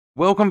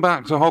Welcome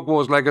back to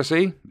Hogwarts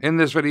Legacy. In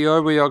this video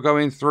we are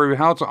going through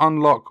how to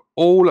unlock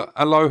all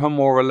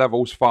Alohomora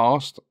levels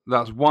fast.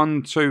 That's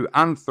 1, 2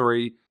 and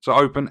 3 to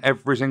open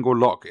every single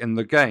lock in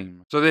the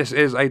game. So this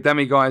is a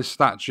Demiguise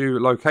Statue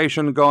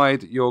location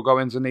guide. You're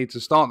going to need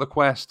to start the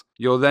quest.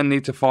 You'll then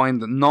need to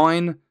find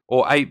 9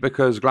 or 8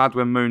 because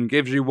Gladwin Moon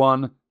gives you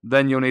one.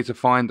 Then you'll need to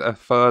find a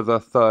further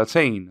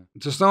 13.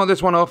 To start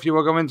this one off, you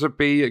are going to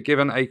be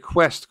given a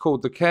quest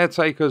called the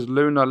Caretaker's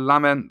Lunar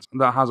Lament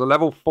that has a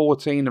level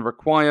 14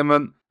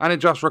 requirement, and it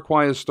just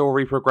requires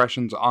story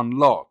progression to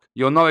unlock.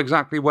 You'll know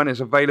exactly when it's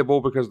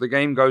available because the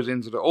game goes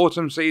into the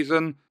autumn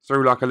season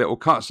through like a little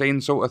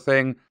cutscene sort of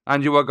thing,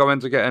 and you are going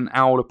to get an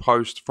owl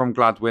post from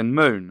Gladwin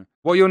Moon.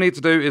 What you'll need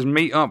to do is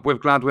meet up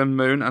with Gladwin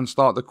Moon and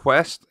start the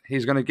quest.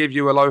 He's going to give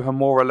you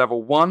Alohomora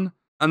level 1.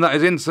 And that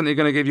is instantly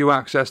going to give you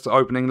access to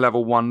opening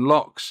level 1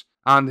 locks.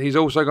 And he's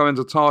also going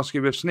to task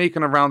you with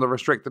sneaking around a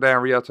restricted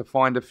area to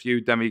find a few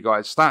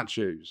Demiguise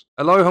statues.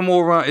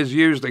 Alohomora is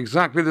used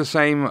exactly the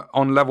same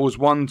on levels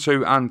 1,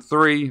 2 and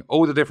 3.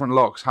 All the different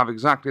locks have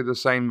exactly the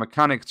same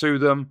mechanic to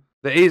them.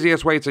 The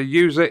easiest way to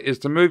use it is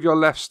to move your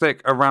left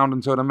stick around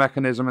until the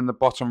mechanism in the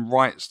bottom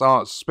right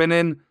starts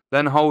spinning.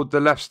 Then hold the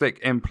left stick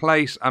in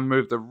place and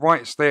move the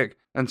right stick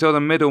until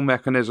the middle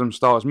mechanism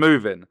starts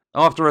moving.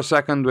 After a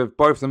second with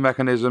both the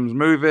mechanisms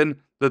moving,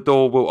 the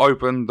door will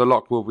open, the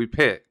lock will be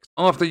picked.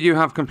 After you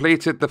have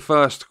completed the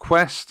first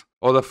quest,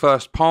 or the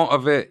first part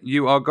of it,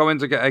 you are going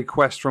to get a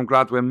quest from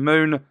Gladwin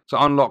Moon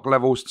to unlock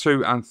levels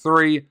 2 and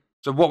 3.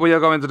 So what we are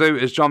going to do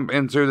is jump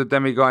into the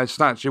Demiguise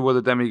Statue or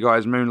the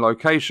Demiguise Moon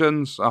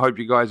locations. I hope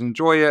you guys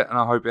enjoy it and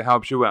I hope it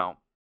helps you out.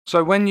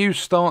 So when you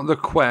start the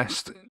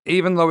quest,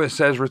 even though it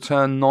says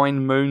return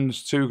 9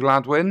 moons to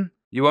Gladwin,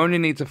 you only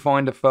need to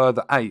find a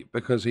further 8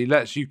 because he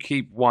lets you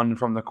keep one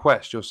from the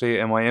quest. You'll see it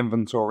in my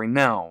inventory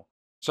now.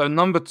 So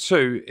number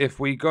 2, if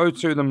we go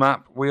to the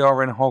map, we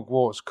are in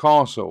Hogwarts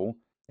Castle.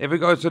 If we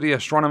go to the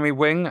astronomy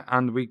wing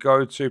and we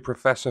go to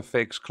Professor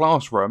Fig's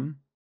classroom,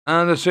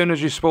 and as soon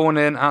as you spawn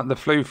in at the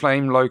Floo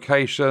Flame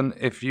location,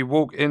 if you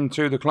walk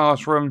into the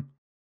classroom,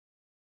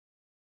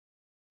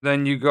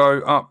 then you go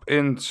up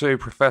into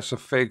Professor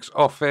Fig's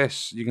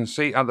office. You can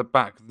see at the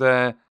back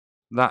there,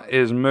 that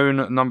is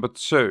moon number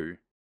 2.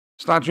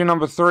 Statue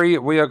number 3,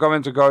 we are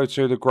going to go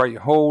to the Great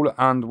Hall,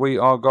 and we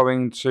are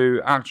going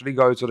to actually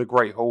go to the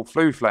Great Hall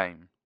Floo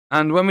Flame.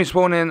 And when we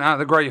spawn in at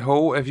the Great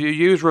Hall, if you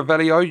use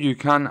Revelio, you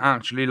can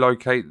actually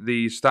locate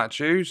these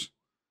statues.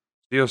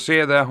 You'll see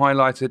it there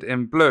highlighted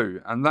in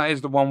blue, and that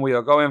is the one we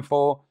are going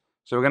for.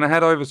 So we're going to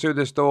head over to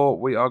this door.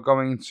 We are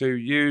going to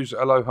use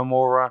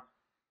Alohomora,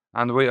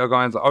 and we are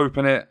going to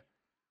open it.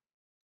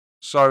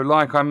 So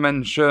like I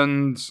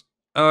mentioned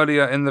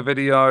earlier in the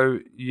video,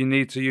 you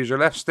need to use your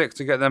left stick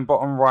to get them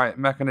bottom right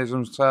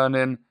mechanisms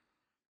turning.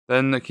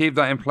 Then keep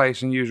that in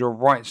place and use your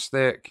right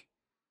stick.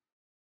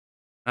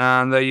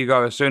 And there you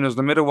go. As soon as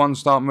the middle ones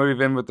start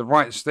moving with the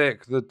right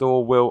stick, the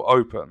door will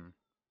open.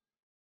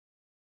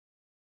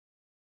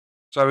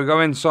 So we go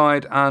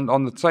inside, and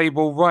on the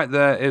table right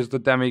there is the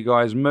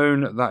Demiguise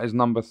Moon. That is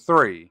number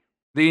 3.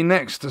 The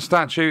next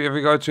statue, if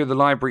we go to the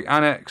library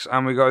annex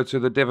and we go to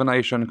the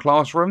divination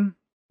classroom,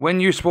 when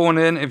you spawn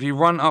in, if you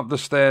run up the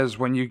stairs,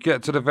 when you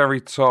get to the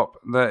very top,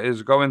 there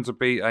is going to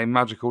be a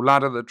magical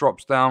ladder that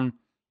drops down.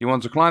 You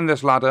want to climb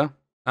this ladder,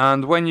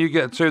 and when you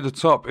get to the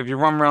top, if you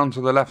run round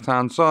to the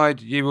left-hand side,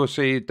 you will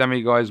see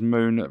Demiguise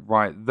Moon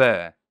right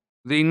there.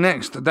 The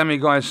next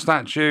Demiguise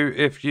statue,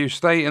 if you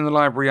stay in the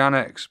library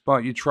annex,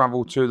 but you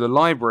travel to the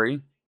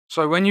library.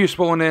 So when you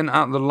spawn in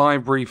at the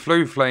library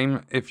Floo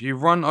Flame, if you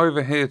run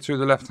over here to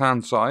the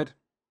left-hand side,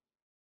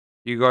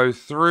 you go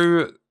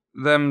through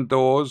them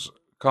doors,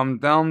 come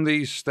down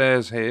these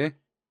stairs here,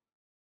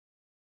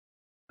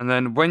 and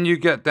then when you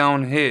get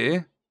down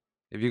here,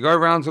 if you go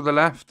round to the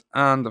left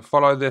and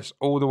follow this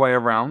all the way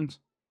around,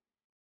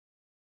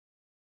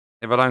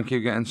 if I don't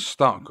keep getting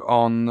stuck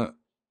on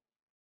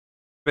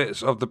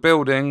bits of the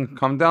building,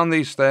 come down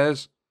these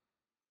stairs,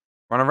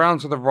 run around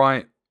to the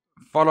right,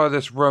 follow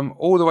this room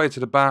all the way to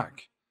the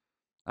back,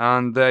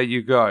 and there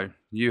you go.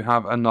 You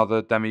have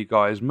another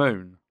Demiguise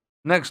Moon.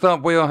 Next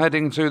up, we are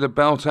heading to the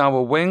Bell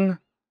Tower wing,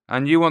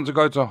 and you want to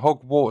go to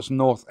Hogwarts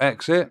North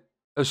exit.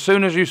 As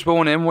soon as you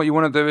spawn in, what you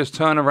want to do is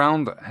turn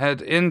around,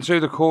 head into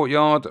the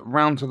courtyard,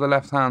 round to the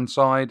left-hand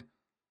side,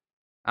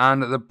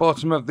 and at the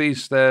bottom of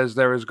these stairs,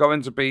 there is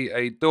going to be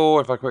a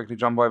door. If I quickly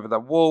jump over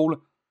that wall,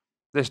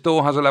 this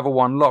door has a level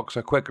 1 lock,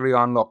 so quickly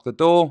unlock the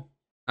door.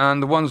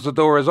 And once the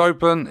door is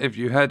open, if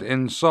you head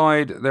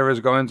inside, there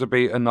is going to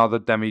be another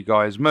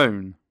Demiguise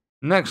Moon.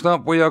 Next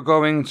up, we are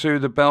going to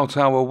the Bell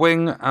Tower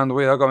wing, and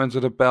we are going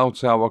to the Bell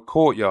Tower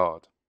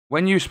courtyard.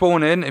 When you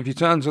spawn in, if you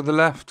turn to the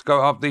left,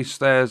 go up these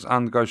stairs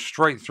and go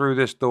straight through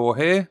this door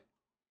here.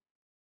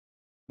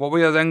 What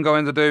we are then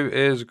going to do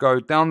is go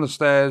down the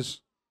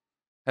stairs,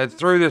 head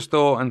through this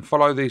door and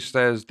follow these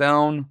stairs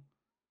down.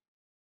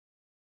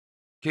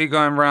 Keep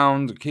going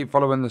round, keep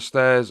following the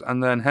stairs,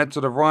 and then head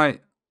to the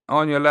right.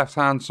 On your left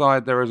hand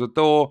side there is a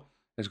door.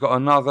 It's got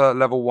another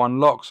level 1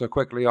 lock, so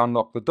quickly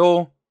unlock the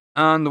door.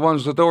 And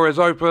once the door is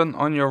open,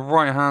 on your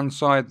right hand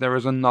side there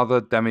is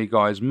another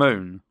Demiguise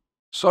moon.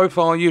 So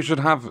far you should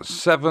have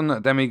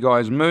 7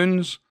 Demiguise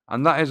moons,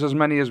 and that is as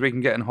many as we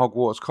can get in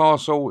Hogwarts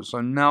Castle.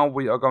 So now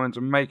we are going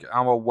to make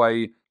our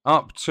way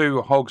up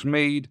to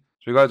Hogsmeade.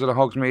 So we go to the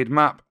Hogsmeade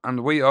map,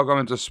 and we are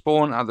going to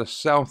spawn at the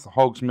South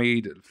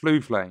Hogsmeade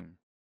Flue Flame.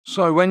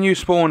 So when you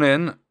spawn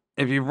in,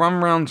 if you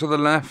run round to the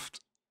left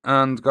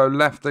and go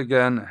left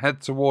again,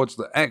 head towards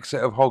the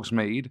exit of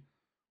Hogsmeade,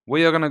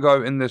 we are going to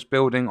go in this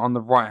building on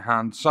the right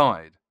hand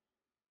side.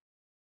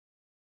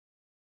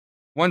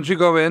 Once you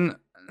go in,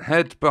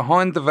 head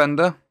behind the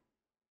vendor,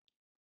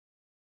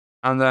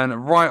 and then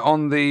right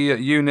on the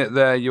unit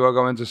there you are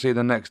going to see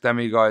the next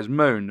Demiguise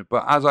moon.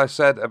 But as I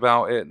said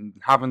about it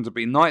having to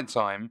be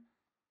nighttime,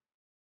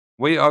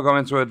 we are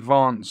going to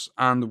advance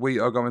and we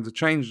are going to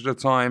change the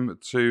time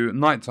to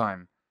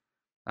nighttime.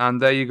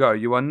 And there you go,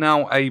 you are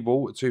now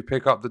able to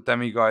pick up the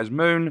Demiguise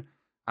moon,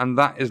 and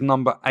that is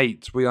number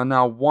 8. We are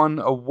now 1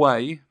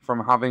 away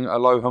from having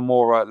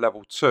Alohomora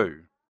level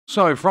 2.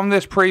 So from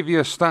this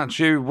previous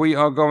statue, we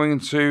are going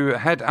to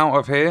head out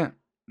of here.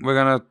 We're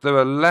going to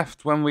do a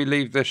left when we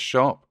leave this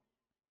shop.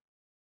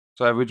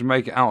 So if we just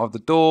make it out of the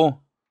door,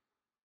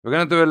 we're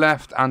going to do a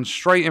left, and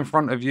straight in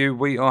front of you,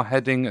 we are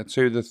heading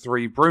to the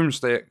 3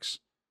 broomsticks.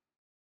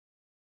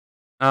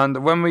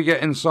 And when we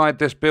get inside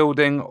this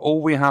building,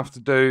 all we have to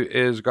do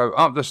is go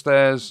up the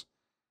stairs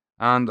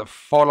and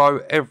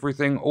follow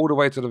everything all the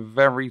way to the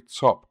very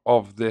top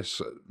of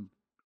this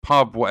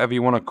pub, whatever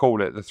you want to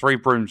call it, the 3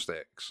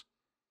 broomsticks.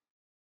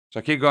 So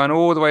keep going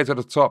all the way to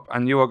the top,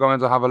 and you are going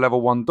to have a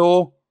level 1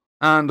 door.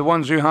 And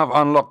once you have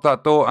unlocked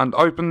that door and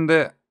opened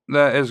it,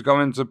 there is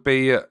going to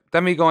be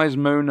Demiguise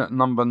moon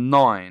number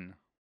 9.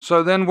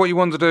 So then what you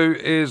want to do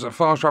is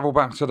fast travel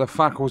back to the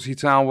faculty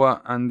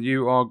tower, and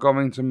you are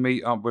going to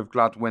meet up with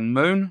Gladwin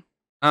Moon.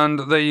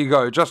 And there you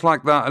go, just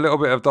like that, a little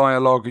bit of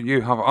dialogue,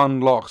 you have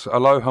unlocked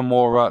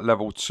Alohomora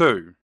level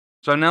 2.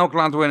 So now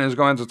Gladwin is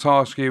going to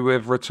task you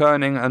with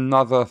returning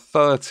another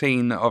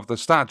 13 of the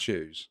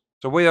statues.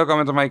 So we are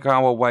going to make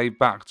our way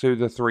back to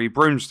the 3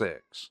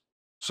 broomsticks.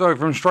 So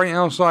from straight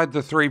outside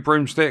the 3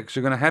 broomsticks,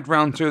 you're going to head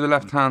round to the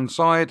left hand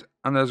side,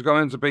 and there's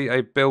going to be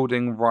a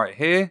building right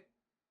here.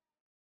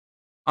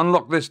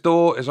 Unlock this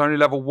door, it's only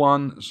level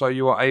 1, so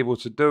you are able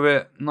to do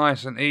it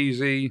nice and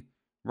easy.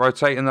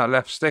 Rotating that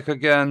left stick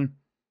again,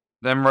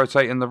 then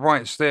rotating the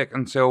right stick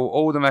until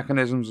all the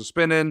mechanisms are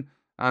spinning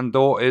and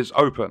door is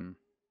open.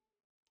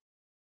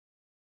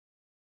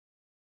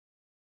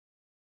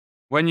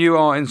 When you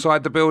are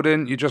inside the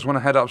building, you just want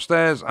to head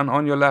upstairs, and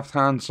on your left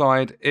hand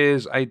side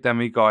is a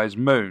Demiguise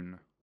moon.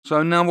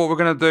 So now what we're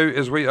going to do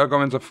is we are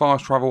going to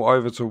fast travel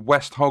over to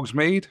West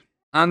Hogsmeade.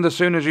 And as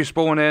soon as you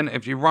spawn in,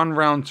 if you run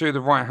round to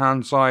the right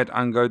hand side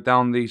and go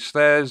down these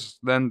stairs,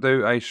 then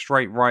do a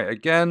straight right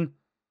again.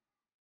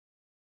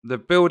 The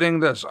building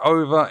that's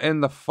over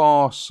in the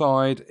far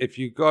side, if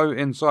you go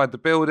inside the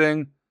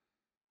building,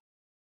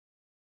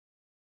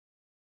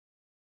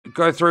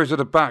 go through to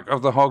the back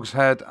of the Hog's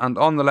Head, and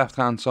on the left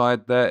hand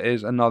side there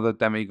is another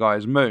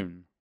Demiguise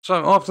moon.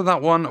 So after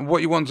that one,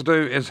 what you want to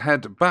do is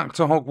head back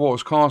to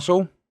Hogwarts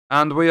Castle,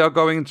 and we are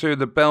going to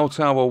the Bell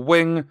Tower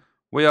wing.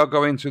 We are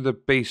going to the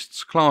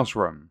Beast's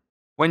classroom.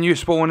 When you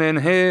spawn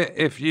in here,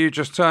 if you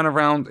just turn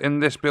around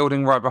in this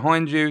building right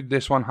behind you,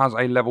 this one has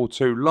a level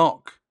 2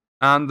 lock.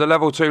 And the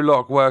level 2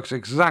 lock works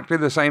exactly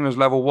the same as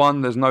level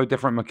 1. There's no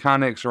different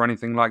mechanics or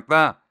anything like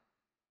that.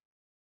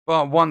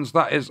 But once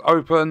that is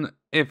open,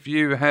 if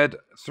you head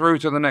through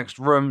to the next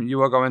room, you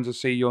are going to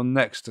see your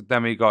next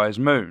Demiguise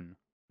moon.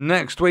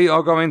 Next, we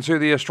are going to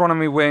the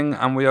Astronomy wing,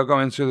 and we are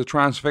going to the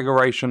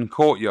Transfiguration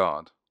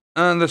courtyard.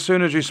 And as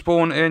soon as you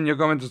spawn in, you're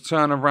going to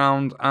turn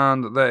around,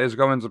 and there is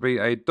going to be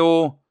a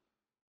door.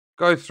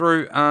 Go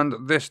through,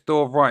 and this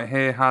door right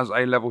here has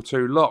a level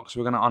 2 lock,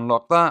 so we're going to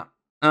unlock that.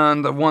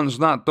 And once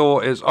that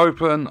door is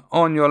open,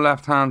 on your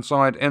left hand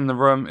side in the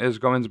room is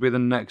going to be the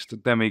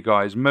next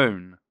Demiguise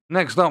moon.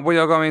 Next up, we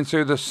are going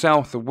to the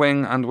South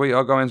wing, and we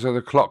are going to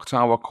the Clock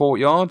Tower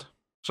courtyard.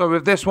 So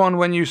with this one,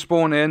 when you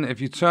spawn in,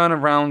 if you turn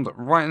around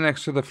right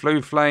next to the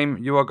Flue Flame,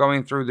 you are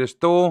going through this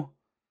door.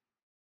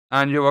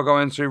 And you are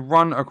going to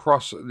run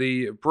across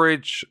the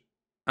bridge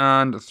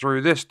and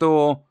through this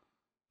door.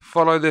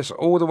 Follow this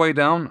all the way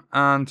down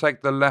and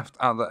take the left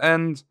at the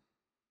end.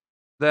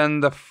 Then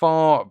the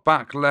far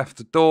back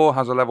left door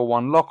has a level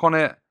 1 lock on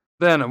it.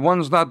 Then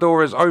once that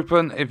door is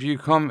open, if you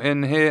come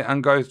in here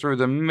and go through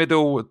the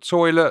middle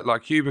toilet,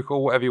 like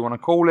cubicle, whatever you want to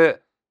call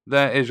it,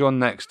 there is your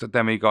next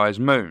Demiguise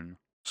moon.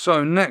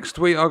 So next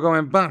we are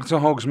going back to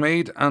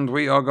Hogsmeade, and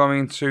we are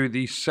going to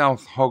the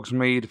South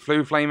Hogsmeade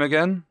Flue Flame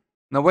again.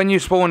 Now when you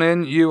spawn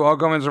in, you are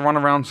going to run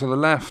around to the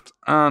left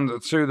and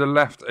to the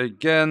left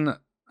again,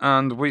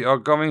 and we are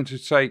going to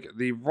take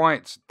the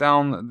right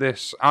down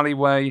this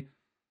alleyway,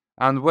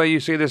 and where you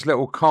see this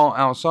little cart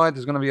outside,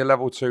 there's going to be a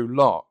level 2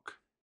 lock.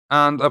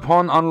 And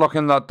upon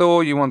unlocking that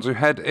door, you want to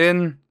head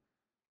in,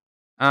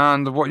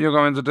 and what you're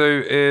going to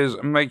do is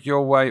make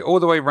your way all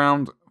the way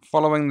round,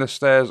 following the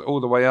stairs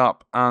all the way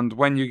up, and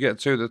when you get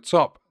to the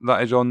top,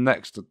 that is your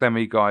next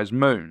Demiguise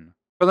moon.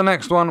 For the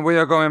next one, we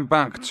are going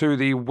back to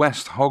the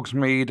West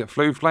Hogsmeade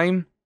Flue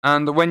Flame.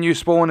 And when you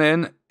spawn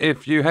in,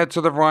 if you head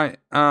to the right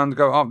and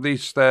go up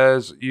these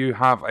stairs, you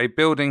have a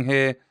building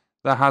here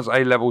that has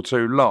a level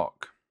 2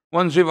 lock.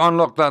 Once you've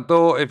unlocked that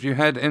door, if you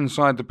head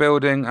inside the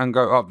building and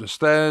go up the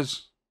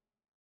stairs,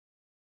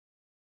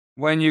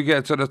 when you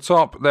get to the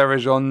top, there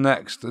is your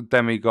next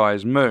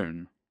Demiguise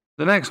Moon.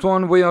 The next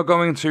one, we are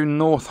going to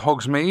North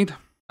Hogsmeade.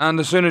 And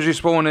as soon as you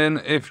spawn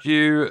in, if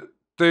you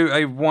do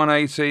a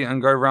 180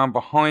 and go around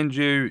behind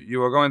you,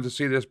 you are going to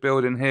see this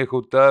building here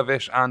called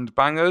Dervish and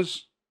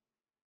Bangers.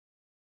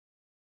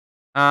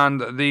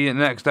 And the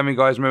next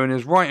Demiguise Moon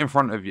is right in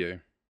front of you.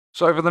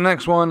 So for the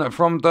next one,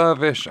 from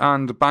Dervish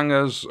and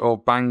Bangers, or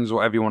Bangs,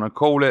 whatever you want to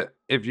call it,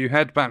 if you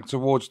head back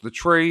towards the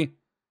tree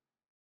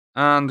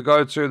and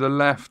go to the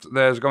left,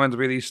 there's going to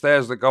be these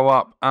stairs that go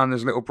up and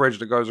there's a little bridge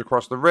that goes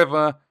across the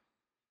river.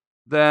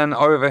 Then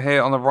over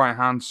here on the right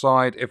hand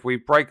side, if we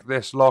break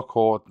this lock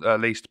or at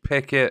least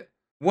pick it,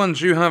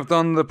 once you have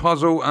done the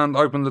puzzle and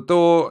opened the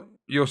door,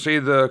 you'll see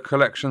the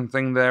collection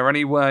thing there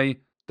anyway.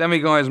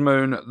 Demiguise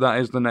Moon, that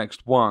is the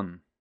next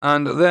one.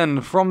 And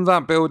then from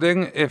that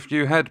building, if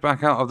you head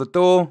back out of the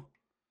door,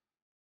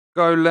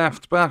 go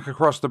left back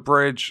across the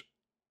bridge,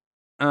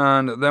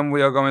 and then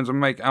we are going to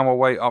make our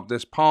way up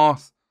this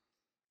path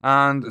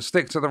and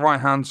stick to the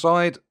right hand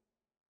side.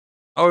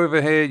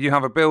 Over here you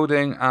have a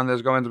building and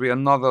there's going to be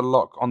another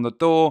lock on the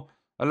door,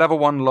 a level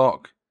 1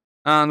 lock.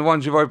 And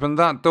once you've opened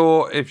that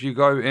door, if you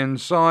go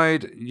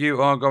inside,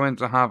 you are going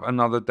to have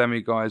another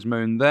Demiguise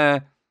Moon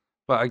there.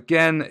 But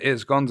again,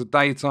 it's gone to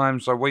daytime,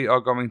 so we are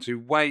going to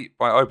wait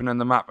by opening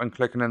the map and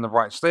clicking in the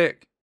right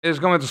stick. It's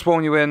going to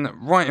spawn you in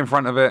right in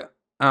front of it,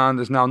 and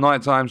it's now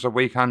nighttime, so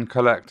we can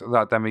collect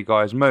that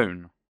Demiguise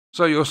Moon.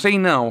 So you'll see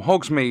now,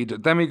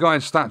 Hogsmeade,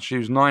 Demiguise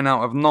Statues 9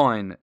 out of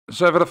 9.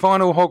 So for the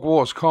final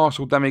Hogwarts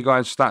Castle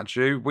Demiguise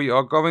Statue, we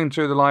are going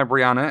to the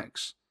Library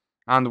Annex,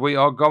 and we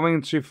are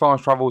going to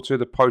fast travel to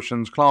the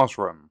Potions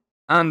Classroom.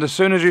 And as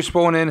soon as you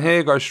spawn in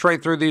here, go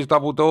straight through these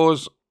double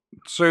doors,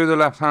 to the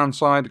left hand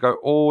side, go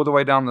all the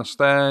way down the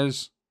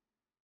stairs,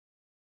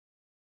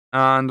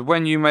 and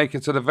when you make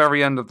it to the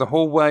very end of the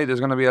hallway, there's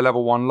going to be a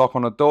level 1 lock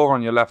on the door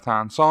on your left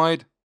hand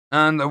side.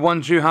 And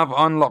once you have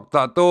unlocked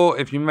that door,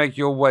 if you make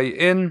your way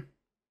in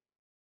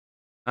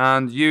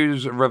and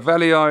use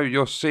Revelio,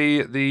 you'll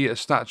see the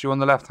statue on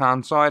the left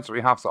hand side, so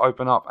we have to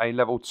open up a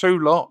level 2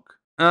 lock.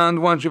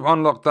 And once you've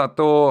unlocked that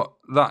door,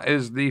 that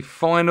is the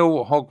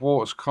final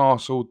Hogwarts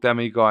Castle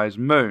Demiguise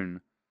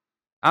Moon.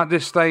 At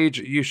this stage,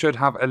 you should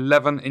have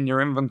 11 in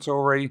your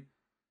inventory.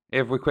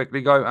 If we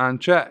quickly go and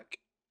check.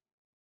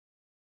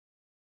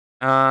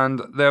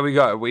 And there we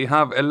go. We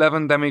have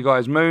 11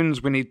 Demiguise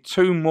Moons. We need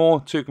 2 more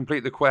to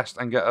complete the quest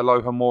and get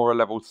Alohomora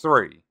level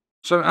 3.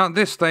 So at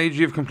this stage,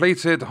 you've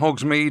completed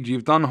Hogsmeade,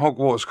 you've done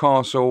Hogwarts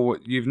Castle,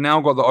 you've now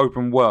got the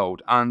open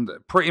world. And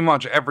pretty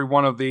much every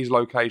one of these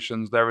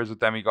locations, there is a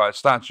Demiguise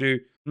statue.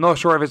 Not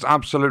sure if it's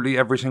absolutely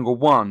every single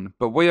one,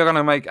 but we are going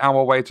to make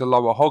our way to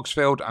Lower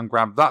Hogsfield and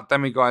grab that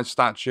Demiguise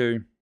statue.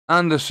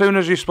 And as soon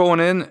as you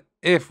spawn in,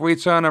 if we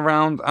turn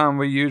around and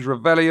we use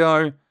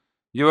Revelio,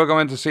 you are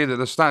going to see that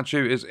the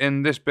statue is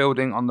in this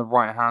building on the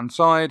right hand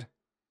side.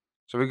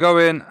 So we go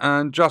in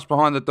and just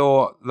behind the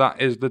door,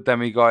 that is the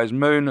Demiguise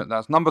Moon.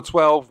 That's number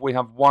 12. We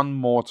have 1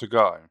 more to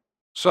go.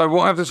 So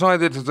what I've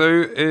decided to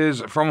do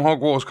is from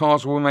Hogwarts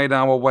Castle, we made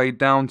our way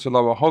down to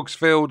Lower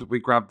Hogsfield. We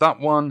grabbed that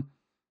one.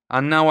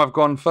 And now I've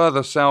gone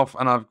further south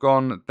and I've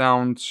gone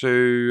down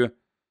to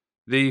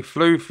the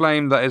Flue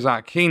Flame that is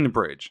at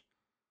Keenbridge.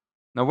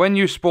 Now when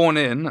you spawn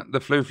in,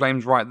 the Flue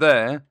Flame's right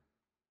there.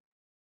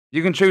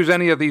 You can choose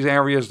any of these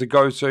areas to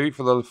go to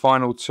for the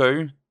final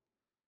 2.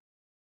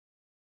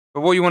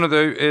 But what you want to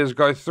do is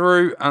go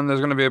through and there's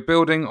going to be a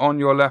building on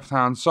your left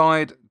hand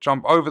side.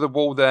 Jump over the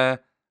wall there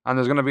and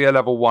there's going to be a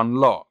level 1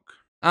 lock.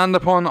 And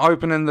upon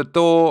opening the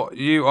door,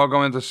 you are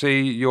going to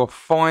see your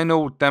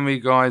final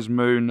Demiguise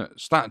Moon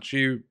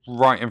statue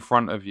right in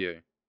front of you.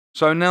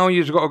 So now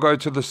you've got to go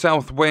to the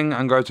south wing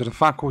and go to the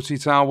faculty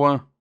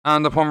tower.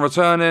 And upon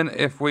returning,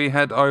 if we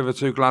head over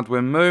to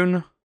Gladwin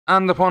Moon,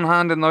 and upon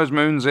handing those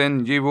moons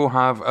in, you will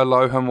have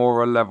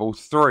Alohomora level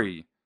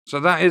 3. So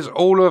that is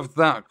all of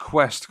that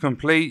quest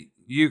complete.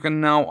 You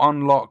can now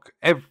unlock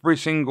every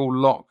single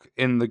lock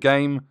in the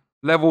game.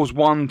 Levels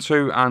 1,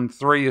 2 and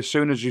 3. As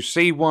soon as you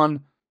see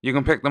one, you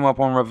can pick them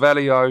up on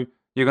Revelio.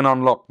 You can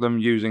unlock them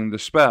using the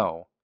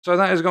spell. So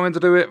that is going to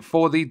do it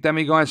for the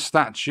Demiguise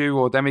Statue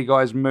or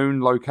Demiguise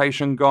Moon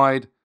location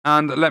guide.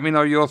 And let me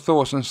know your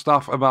thoughts and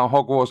stuff about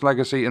Hogwarts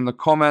Legacy in the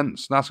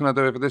comments. That's going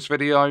to do it for this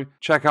video.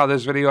 Check out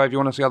this video if you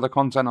want to see other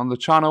content on the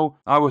channel.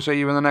 I will see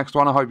you in the next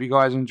one. I hope you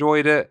guys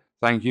enjoyed it.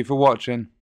 Thank you for watching.